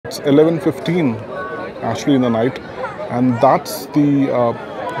It's 11:15 actually in the night, and that's the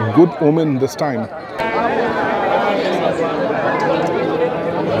good omen this time.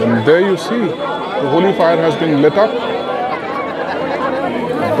 And there you see, the holy fire has been lit up.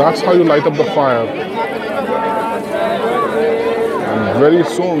 That's how you light up the fire. And very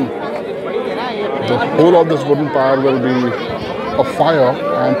soon, the whole of this wooden pyre will be a fire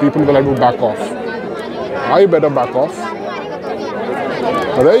and people will have to back off. I better back off.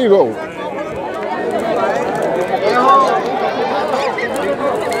 But there you go.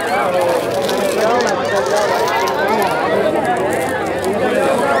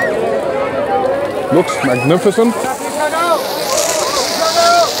 Looks magnificent.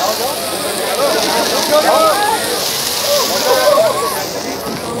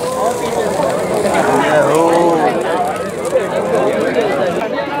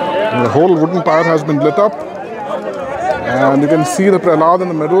 The whole wooden pyre has been lit up, and you can see the Prahlad in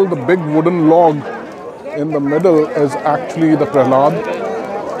the middle. The big wooden log in the middle is actually the Prahlad,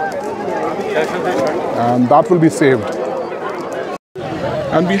 and that will be saved.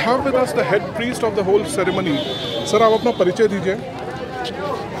 And we have with us the head priest of the whole ceremony. Sir, आप अपना परिचय दीजिए।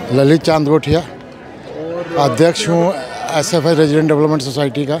 ललित चांद गोठिया, अध्यक्ष हूँ SFI resident development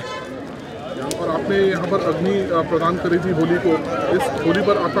society का। और आपने यहाँ पर अग्नि प्रदान करी थी होली को। इस होली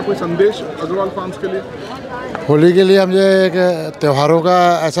पर आपका कोई संदेश अग्रवाल फार्म्स के लिए? होली के लिए हम ये एक त्योहारों का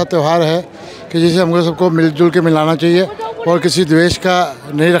ऐसा त्यौहार है कि जिसे हमको सबको मिलजुल के मिलाना चाहिए और किसी द्वेष का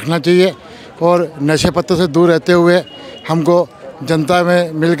नहीं रखना चाहिए, और नशे पत्ते से दूर रहते हुए हमको जनता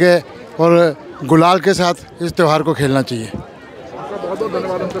में मिल के और गुलाल के साथ इस त्यौहार को खेलना चाहिए। बहुत-बहुत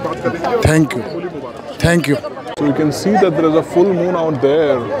धन्यवाद हमसे बात करने के लिए। Thank you, thank you. So you can see that there is a full moon out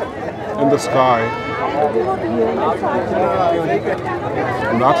there in the sky.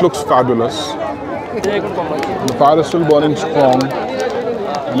 And that looks fabulous. The fire is still burning strong,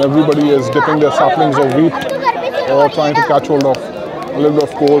 and everybody is dipping their saplings of wheat or trying to catch hold of a little bit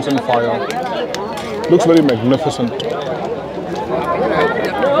of coals and fire. Looks very magnificent.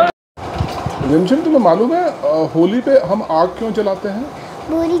 रिमझिम, तुम्हें मालूम है होली पे हम आग क्यों जलाते हैं?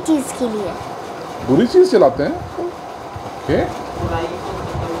 बुरी चीज के लिए। बुरी चीज जलाते हैं? ओके।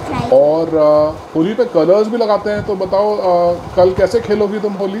 और होली पे कलर्स भी लगाते हैं, तो बताओ कल कैसे खेलोगी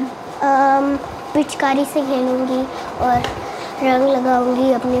तुम होली? पिचकारी से खेलूंगी और रंग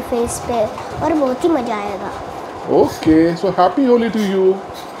लगाऊंगी अपने फेस पे, और बहुत ही मजा आएगा। Okay, so happy Holi to you.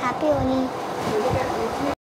 Happy Holi.